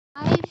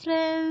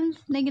Friends,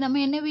 இன்னைக்கு நம்ம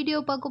என்ன வீடியோ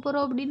பார்க்க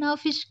போகிறோம் அப்படின்னா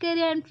ஃபிஷ்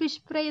கறி அண்ட் ஃபிஷ்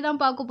ஃப்ரை தான்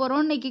பார்க்க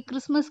போகிறோம். இன்னைக்கு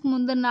கிறிஸ்மஸ்க்கு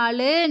முந்தின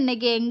நாள்.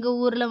 இன்னைக்கு எங்கள்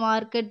ஊரில்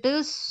மார்க்கெட்டு.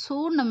 ஸோ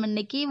நம்ம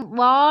இன்னைக்கு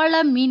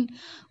வாழை மீன்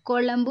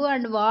குழம்பு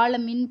அண்ட் வாழை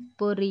மீன்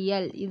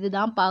பொரியல்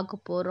இதுதான் பார்க்க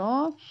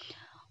போகிறோம்.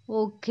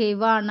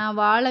 ஓகேவா? நான்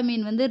வாழை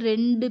மீன் வந்து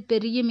 2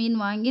 பெரிய மீன்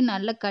வாங்கி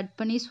நல்லா கட்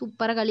பண்ணி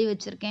சூப்பராக கழுவி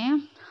வச்சுருக்கேன்.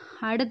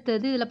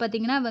 அடுத்தது இதில்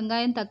பார்த்தீங்கன்னா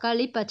வெங்காயம்,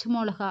 தக்காளி, பச்சை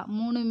மிளகா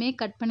 3மே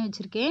கட் பண்ணி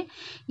வச்சுருக்கேன்.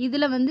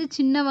 இதில் வந்து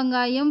சின்ன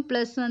வெங்காயம்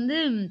ப்ளஸ் வந்து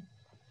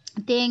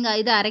தேங்காய்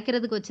இது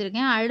அரைக்கிறதுக்கு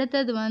வச்சுருக்கேன்.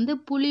 அடுத்தது வந்து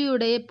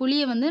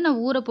புளியை வந்து நான்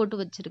ஊற போட்டு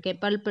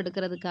வச்சுருக்கேன் பல்ப்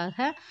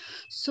எடுக்கிறதுக்காக.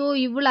 ஸோ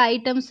இவ்வளோ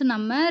ஐட்டம்ஸ்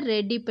நம்ம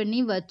ரெடி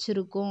பண்ணி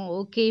வச்சுருக்கோம்.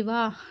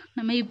 ஓகேவா?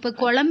 நம்ம இப்போ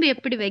குழம்பு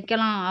எப்படி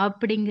வைக்கலாம்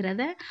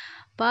அப்படிங்கிறத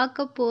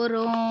பார்க்க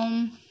போகிறோம்.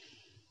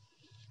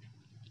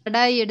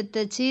 கடாய்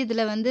எடுத்துச்சு.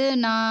 இதில் வந்து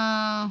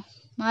நான்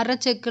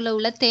மரச்செக்கில்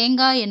உள்ள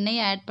தேங்காய்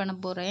எண்ணெய் ஆட் பண்ண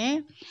போகிறேன்.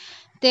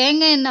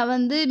 தேங்காய் எண்ணெய்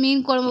வந்து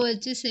மீன் குழம்பு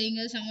வச்சு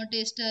செய்யுங்க, செம்ம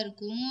டேஸ்ட்டாக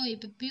இருக்கும்.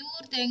 இப்போ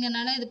பியூர்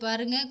தேங்காய்னால இது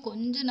பாருங்கள்,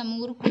 கொஞ்சம் நம்ம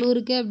ஊர்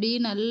குளிருக்கு அப்படி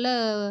நல்ல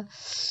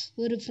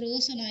ஒரு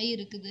ஃப்ரோசன் ஆகி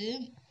இருக்குது.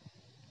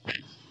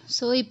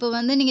 ஸோ இப்போ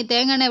வந்து நீங்கள்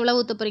தேங்காய் எண்ணெய் எவ்வளோ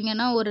ஊற்ற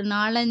போகிறீங்கன்னா ஒரு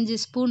 4-5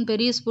 ஸ்பூன்,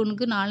 பெரிய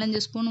ஸ்பூனுக்கு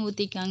 4-5 ஸ்பூன்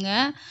ஊற்றிக்காங்க.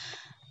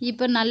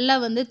 இப்போ நல்லா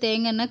வந்து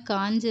தேங்காய் எண்ணெய்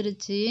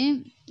காஞ்சிருச்சு.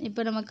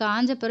 இப்போ நம்ம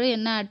காஞ்ச பிறகு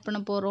என்ன ஆட் பண்ண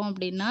போகிறோம்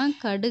அப்படின்னா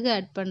கடுகு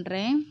ஆட்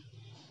பண்ணுறேன்.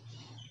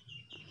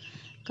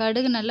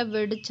 கடுகு நல்லா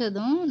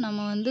வெடித்ததும்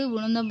நம்ம வந்து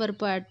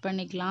உளுந்தம்பருப்பு ஆட்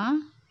பண்ணிக்கலாம்.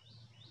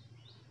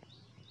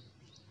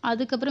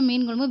 அதுக்கப்புறம்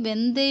மீன் குழம்பு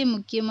வெந்தயம்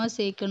முக்கியமாக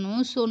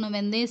சேர்க்கணும். ஸோ நான்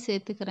வெந்தயம்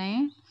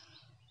சேர்த்துக்கிறேன்.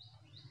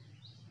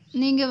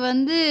 நீங்கள்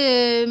வந்து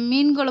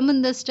மீன் குழம்பு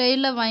இந்த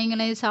ஸ்டைலில்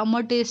வாங்கினேன்,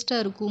 செம்ம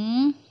டேஸ்ட்டாக இருக்கும்.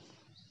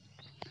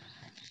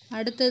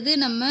 அடுத்தது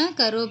நம்ம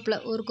கருவேப்பிலை,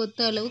 ஒரு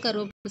கொத்து அளவு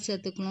கருவேப்பிலை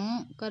சேர்த்துக்கணும்.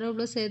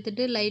 கருவேப்பிலை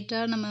சேர்த்துட்டு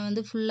லைட்டாக நம்ம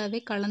வந்து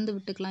ஃபுல்லாகவே கலந்து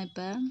விட்டுக்கலாம்.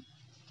 இப்போ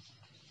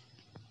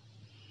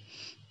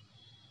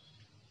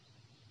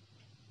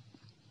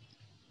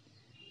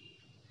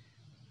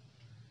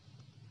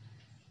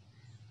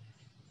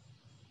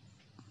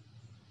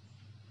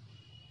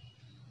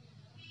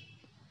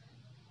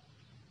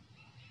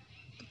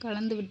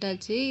கலந்து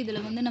விட்டாச்சு.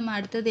 இதில் வந்து நம்ம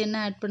அடுத்தது என்ன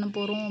ஆட் பண்ண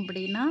போகிறோம்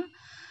அப்படின்னா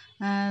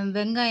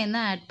வெங்காயம்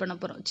தான் ஆட் பண்ண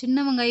போகிறோம்.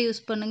 சின்ன வெங்காயம்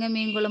யூஸ் பண்ணுங்கள்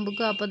மீன்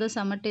குழம்புக்கு, அப்போ தான்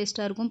செம்ம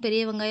டேஸ்ட்டாக இருக்கும்.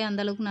 பெரிய வெங்காயம்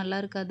அந்தளவுக்கு நல்லா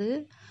இருக்காது.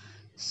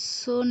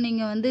 ஸோ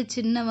நீங்கள் வந்து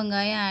சின்ன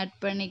வெங்காயம் ஆட்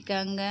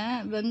பண்ணிக்கோங்க.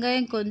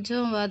 வெங்காயம்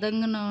கொஞ்சம்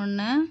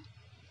வதங்கினோடனே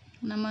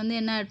நம்ம வந்து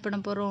என்ன ஆட் பண்ண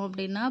போகிறோம்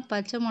அப்படின்னா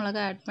பச்சை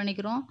மிளகாய் ஆட்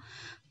பண்ணிக்கிறோம்.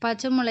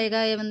 பச்சை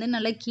மிளகாயை வந்து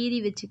நல்லா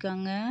கீறி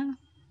வச்சுக்கோங்க.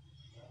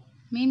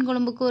 மீன்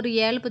குழம்புக்கு ஒரு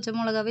 7 பச்சை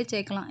மிளகாவே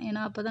சேர்க்கலாம்,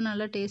 ஏன்னா அப்போ தான்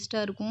நல்லா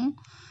டேஸ்ட்டாக இருக்கும்.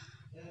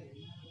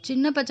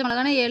 சின்ன பச்சை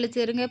மிளகானா 7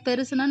 சேருங்க,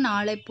 பெருசுனா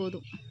 4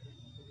 போதும்.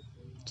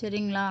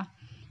 சரிங்களா?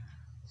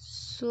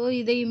 ஸோ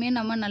இதையுமே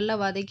நம்ம நல்லா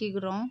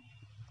வதக்கிக்கிறோம்.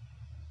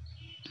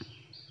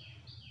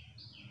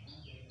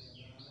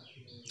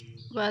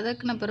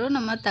 வதக்கின பிறகு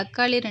நம்ம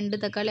தக்காளி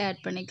 2 தக்காளி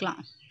ஆட்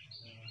பண்ணிக்கலாம்.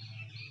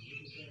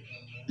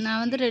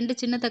 நான் வந்து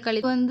 2 சின்ன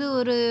தக்காளி வந்து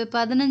ஒரு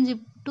 15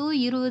 to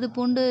 20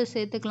 பூண்டு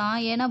சேர்த்துக்கலாம்.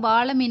 ஏன்னா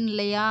வாழை மீன்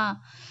இல்லையா?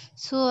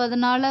 ஸோ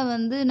அதனால்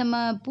வந்து நம்ம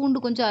பூண்டு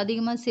கொஞ்சம்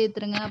அதிகமாக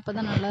சேர்த்துருங்க, அப்போ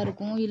தான்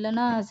நல்லாயிருக்கும்.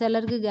 இல்லைன்னா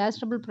சிலருக்கு கேஸ்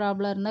ட்ரபிள்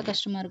ப்ராப்ளம் இருந்தால்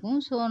கஷ்டமாக இருக்கும்.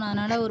 ஸோ நான்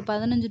அதனால் ஒரு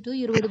 15 to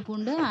 20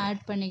 பூண்டு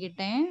ஆட்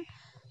பண்ணிக்கிட்டேன்.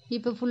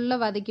 இப்போ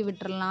ஃபுல்லாக வதக்கி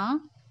விட்டுறலாம்.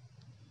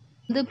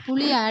 வந்து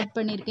புளி ஆட்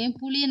பண்ணியிருக்கேன்.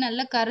 புளியை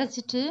நல்லா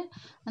கரைச்சிட்டு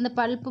அந்த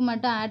பல்ப்பு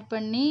மட்டும் ஆட்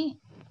பண்ணி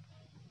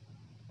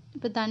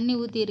இப்போ தண்ணி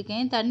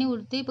ஊற்றியிருக்கேன். தண்ணி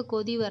ஊற்றி இப்போ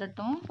கொதி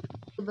வரட்டும்.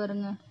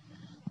 பாருங்கள்,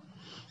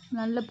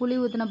 நல்ல புளி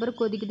ஊற்றின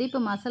பிறகு கொதிக்குது. இப்போ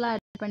மசாலா ஆட்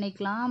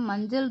பண்ணிக்கலாம்.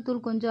 மஞ்சள்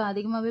தூள் கொஞ்சம்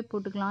அதிகமாகவே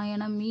போட்டுக்கலாம்,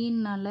 ஏன்னா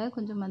மீனால்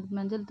கொஞ்சம்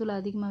மஞ்சள் தூள்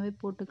அதிகமாகவே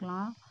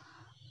போட்டுக்கலாம்.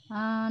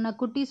 நான்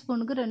குட்டி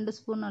ஸ்பூனுக்கு 2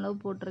 ஸ்பூன் அளவு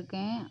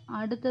போட்டிருக்கேன்.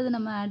 அடுத்தது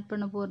நம்ம ஆட்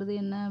பண்ண போகிறது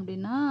என்ன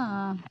அப்படின்னா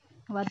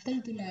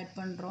வத்தல் தூள் ஆட்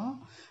பண்ணுறோம்.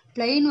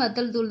 ப்ளைன்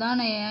வத்தல் தூள் தான்.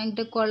 நான்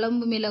என்கிட்ட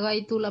குழம்பு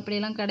மிளகாய் தூள்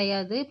அப்படியெல்லாம்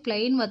கிடையாது.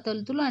 ப்ளைன்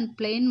வத்தல் தூள் அண்ட்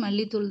ப்ளைன்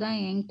மல்லித்தூள் தான்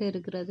என்கிட்ட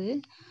இருக்கிறது.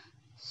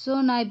 ஸோ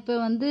நான் இப்போ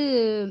வந்து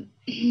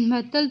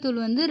வத்தல் தூள்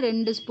வந்து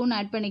 2 ஸ்பூன்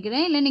ஆட்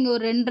பண்ணிக்கிறேன். இல்லை நீங்கள்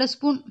ஒரு 2.5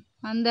 ஸ்பூன்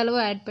அந்த அளவு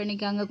ஆட்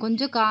பண்ணிக்காங்க.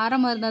 கொஞ்சம்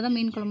காரமாக இருந்தால் தான்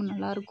மீன் குழம்பு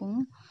நல்லாயிருக்கும்.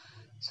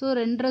 ஸோ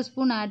 2.5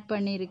 ஸ்பூன் ஆட்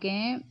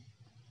பண்ணியிருக்கேன்.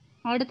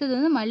 அடுத்தது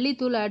வந்து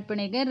மல்லித்தூள் ஆட்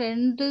பண்ணியிருக்கேன்.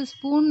 2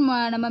 ஸ்பூன்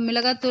நம்ம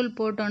மிளகாத்தூள்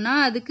போட்டோன்னா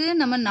அதுக்கு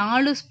நம்ம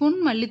 4 ஸ்பூன்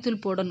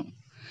மல்லித்தூள் போடணும்,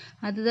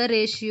 அதுதான்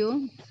ரேஷியோ.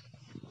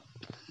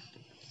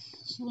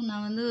 ஸோ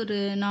நான் வந்து ஒரு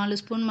 4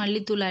 ஸ்பூன்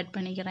மல்லித்தூள் ஆட்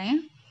பண்ணிக்கிறேன்.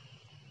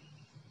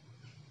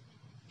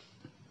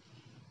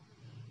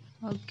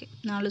 ஓகே,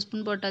 4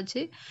 ஸ்பூன்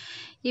போட்டாச்சு.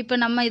 இப்போ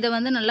நம்ம இதை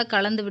வந்து நல்லா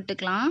கலந்து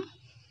விட்டுக்கலாம்.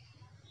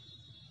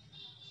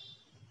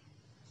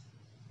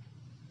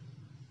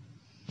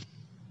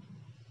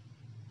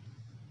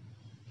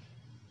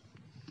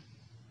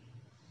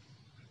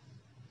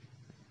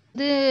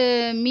 இது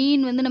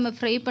மீன் வந்து நம்ம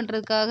ஃப்ரை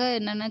பண்ணுறதுக்காக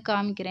என்னென்ன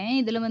காமிக்கிறேன்.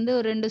 இதில் வந்து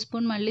ஒரு 2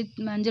 ஸ்பூன்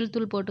மஞ்சள்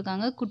தூள்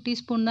போட்டுக்காங்க. குட்டி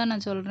ஸ்பூன் தான்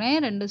நான் சொல்கிறேன்.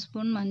 2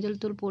 ஸ்பூன் மஞ்சள்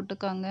தூள்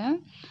போட்டுக்காங்க.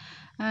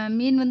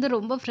 மீன் வந்து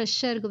ரொம்ப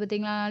ஃப்ரெஷ்ஷாக இருக்குது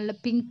பார்த்தீங்களா? நல்ல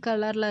பிங்க்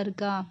கலரில்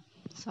இருக்கா,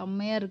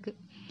 செம்மையாக இருக்குது.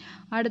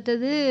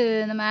 அடுத்தது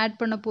நம்ம ஆட்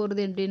பண்ண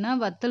போகிறது எப்படின்னா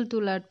வத்தல்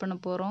தூள் ஆட் பண்ண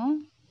போகிறோம்.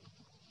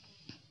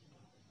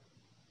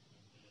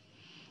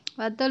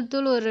 வத்தல்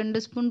தூள் ஒரு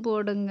 2 ஸ்பூன்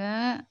போடுங்க.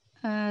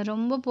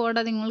 ரொம்ப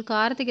போடாதீங்க, உங்களுக்கு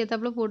காரத்துக்கு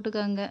ஏற்றாப்புல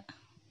போட்டுக்கோங்க.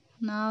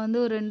 நான் வந்து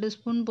ஒரு 2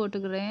 ஸ்பூன்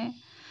போட்டுக்கிறேன்.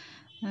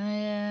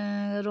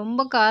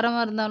 ரொம்ப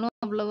காரமாக இருந்தாலும்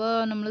அவ்வளோவா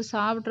நம்மளுக்கு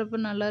சாப்பிட்றப்ப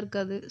நல்லா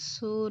இருக்காது.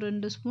 ஸோ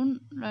 2 ஸ்பூன்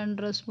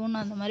 2.5 ஸ்பூன்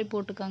அந்த மாதிரி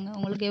போட்டுக்கோங்க.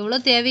 உங்களுக்கு எவ்வளோ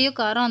தேவையோ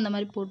காரம் அந்த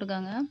மாதிரி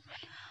போட்டுக்கோங்க.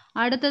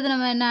 அடுத்தது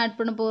நம்ம என்ன ஆட்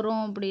பண்ண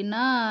போகிறோம்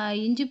அப்படின்னா,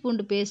 இஞ்சி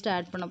பூண்டு பேஸ்ட்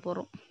ஆட் பண்ண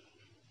போகிறோம்.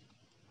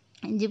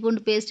 இஞ்சி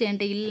பூண்டு பேஸ்ட்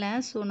என்கிட்ட இல்லை,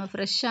 ஸோ நான்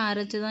ஃப்ரெஷ்ஷாக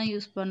அரைச்சி தான்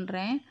யூஸ்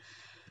பண்ணுறேன்.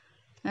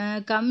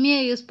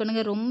 கம்மியாக யூஸ்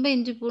பண்ணுங்கள். ரொம்ப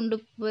இஞ்சி பூண்டு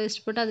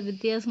பேஸ்ட் போட்டு அது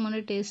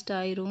வித்தியாசமான டேஸ்ட்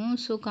ஆயிரும்.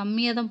 ஸோ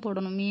கம்மியாக தான்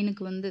போடணும்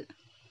மீனுக்கு வந்து.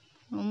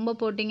 ரொம்ப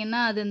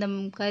போட்டிங்கன்னா அது இந்த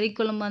கறி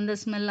குழம்பு அந்த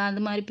ஸ்மெல்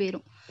அது மாதிரி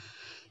போயிடும்.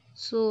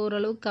 ஸோ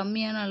ஓரளவு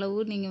கம்மியான அளவு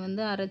நீங்கள்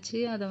வந்து அரைச்சி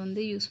அதை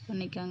வந்து யூஸ்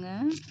பண்ணிக்கோங்க.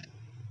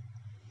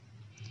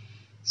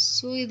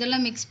 ஸோ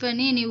இதெல்லாம் மிக்ஸ்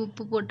பண்ணி நீ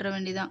உப்பு போட்டுற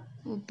வேண்டியதான்.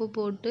 உப்பு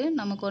போட்டு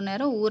நம்ம கொஞ்ச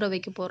நேரம் ஊற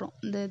வைக்க போகிறோம்.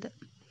 இந்த இதை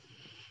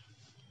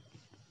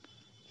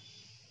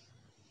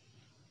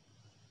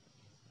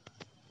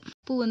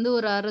உப்பு வந்து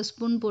ஒரு 1/2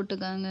 ஸ்பூன்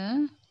போட்டுக்கோங்க.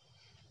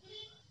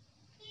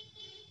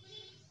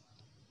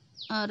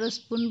 1/2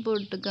 ஸ்பூன்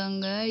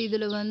போட்டுக்கோங்க.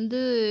 இதில் வந்து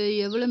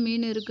எவ்வளோ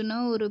மீன் இருக்குன்னா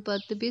ஒரு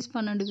 10 பீஸ்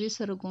 12 பீஸ்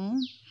இருக்கும்.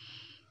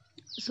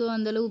 ஸோ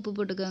அந்தளவு உப்பு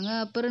போட்டுக்கோங்க.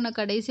 அப்புறம் நான்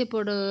கடைசியாக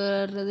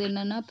போடுறது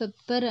என்னென்னா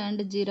பெப்பர்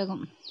அண்டு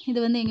ஜீரகம். இது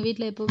வந்து எங்கள்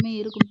வீட்டில் எப்போவுமே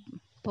இருக்கும்,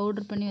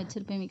 பவுட்ரு பண்ணி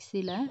வச்சுருப்பேன்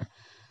மிக்சியில்.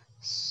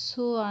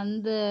 ஸோ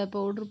அந்த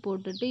பவுட்ரு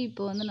போட்டுட்டு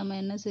இப்போ வந்து நம்ம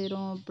என்ன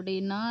செய்கிறோம்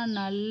அப்படின்னா,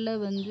 நல்லா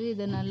வந்து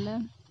இதை நல்லா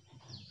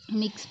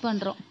மிக்ஸ்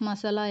பண்ணுறோம்.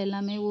 மசாலா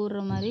எல்லாமே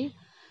ஊறுற மாதிரி.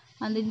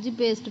 அந்த இஞ்சி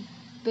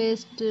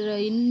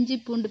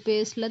பூண்டு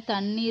பேஸ்ட்டில்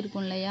தண்ணி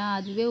இருக்கும் இல்லையா,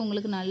 அதுவே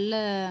உங்களுக்கு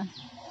நல்ல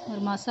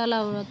ஒரு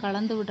மசாலாவை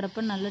கலந்து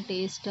விடுறப்ப நல்ல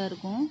டேஸ்ட்டாக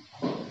இருக்கும்.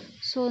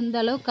 ஸோ இந்த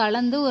அளவு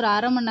கலந்து ஒரு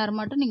 1/2 மணி நேரம்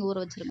மட்டும் நீங்கள் ஊற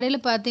வச்சுருங்க.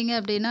 இடையில் பார்த்தீங்க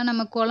அப்படின்னா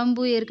நம்ம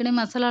குழம்பு ஏற்கனவே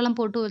மசாலாலாம்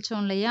போட்டு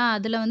வச்சோம் இல்லையா,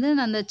 அதில் வந்து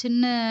நான் அந்த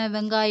சின்ன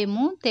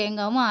வெங்காயமும்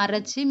தேங்காயும்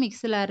அரைச்சி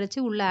மிக்சியில் அரைச்சி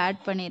உள்ளே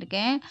ஆட்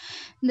பண்ணியிருக்கேன்.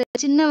 இந்த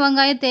சின்ன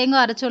வெங்காயம்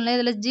தேங்காய் அரைச்சோம் இல்லையா,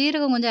 இதில்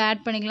ஜீரகம் கொஞ்சம்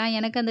ஆட் பண்ணிக்கலாம்.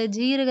 எனக்கு அந்த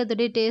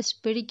ஜீரகத்துடைய டேஸ்ட்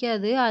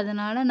பிடிக்காது.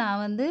 அதனால்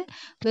நான் வந்து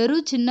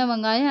வெறும் சின்ன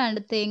வெங்காயம்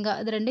அண்ட் தேங்காய்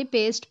இது ரெண்டையும்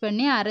பேஸ்ட்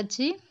பண்ணி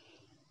அரைச்சி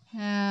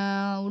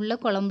உள்ள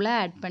குழம்புல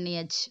ஆட்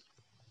பண்ணியாச்சு.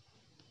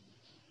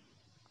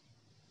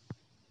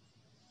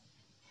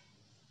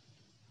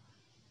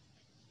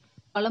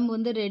 குழம்பு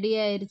வந்து ரெடி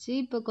ஆயிடுச்சு.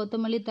 இப்போ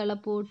கொத்தமல்லி தழை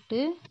போட்டு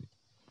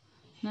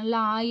நல்லா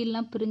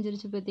ஆயிலெலாம்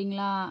பிரிஞ்சிருச்சு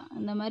பார்த்தீங்களா,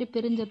 இந்த மாதிரி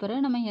பிரிஞ்ச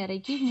பிறகு நம்ம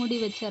இறக்கி மூடி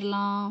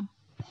வச்சிடலாம்.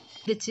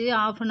 பிடிச்சி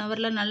 1/2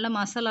 ஹவரில் நல்லா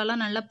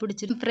மசாலாலாம் நல்லா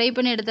பிடிச்சி ஃப்ரை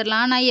பண்ணி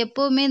எடுத்துடலாம். நான்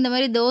எப்போவுமே இந்த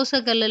மாதிரி தோசை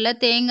கல்லில்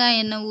தேங்காய்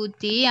எண்ணெய்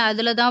ஊற்றி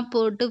அதில் தான்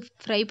போட்டு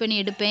ஃப்ரை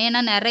பண்ணி எடுப்பேன்.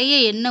 ஏன்னா நிறைய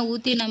எண்ணெய்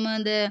ஊற்றி நம்ம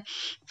அந்த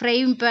ஃப்ரை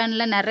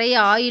பேனில் நிறைய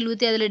ஆயில்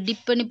ஊற்றி அதில்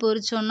டிப் பண்ணி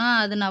பொரிச்சோன்னா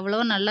அது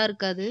அவ்வளோவா நல்லா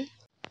இருக்காது.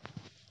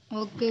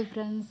 ஓகே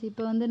ஃப்ரெண்ட்ஸ்,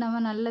 இப்போ வந்து நம்ம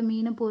நல்ல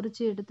மீனை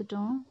பொரித்து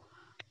எடுத்துட்டோம்.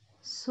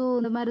 ஸோ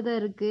இந்த மாதிரி தான்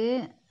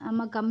இருக்குது.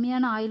 நம்ம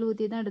கம்மியான ஆயில்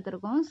ஊற்றி தான்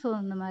எடுத்துருக்கோம். ஸோ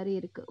இந்த மாதிரி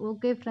இருக்குது.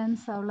 ஓகே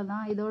ஃப்ரெண்ட்ஸ்,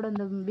 அவ்வளோதான். இதோட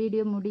இந்த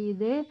வீடியோ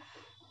முடியுது.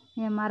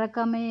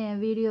 மறக்காமல்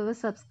என் வீடியோவை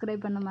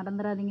சப்ஸ்கிரைப் பண்ண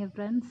மறந்துடாதீங்க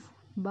ஃப்ரெண்ட்ஸ்.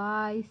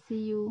 Bye,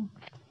 see you.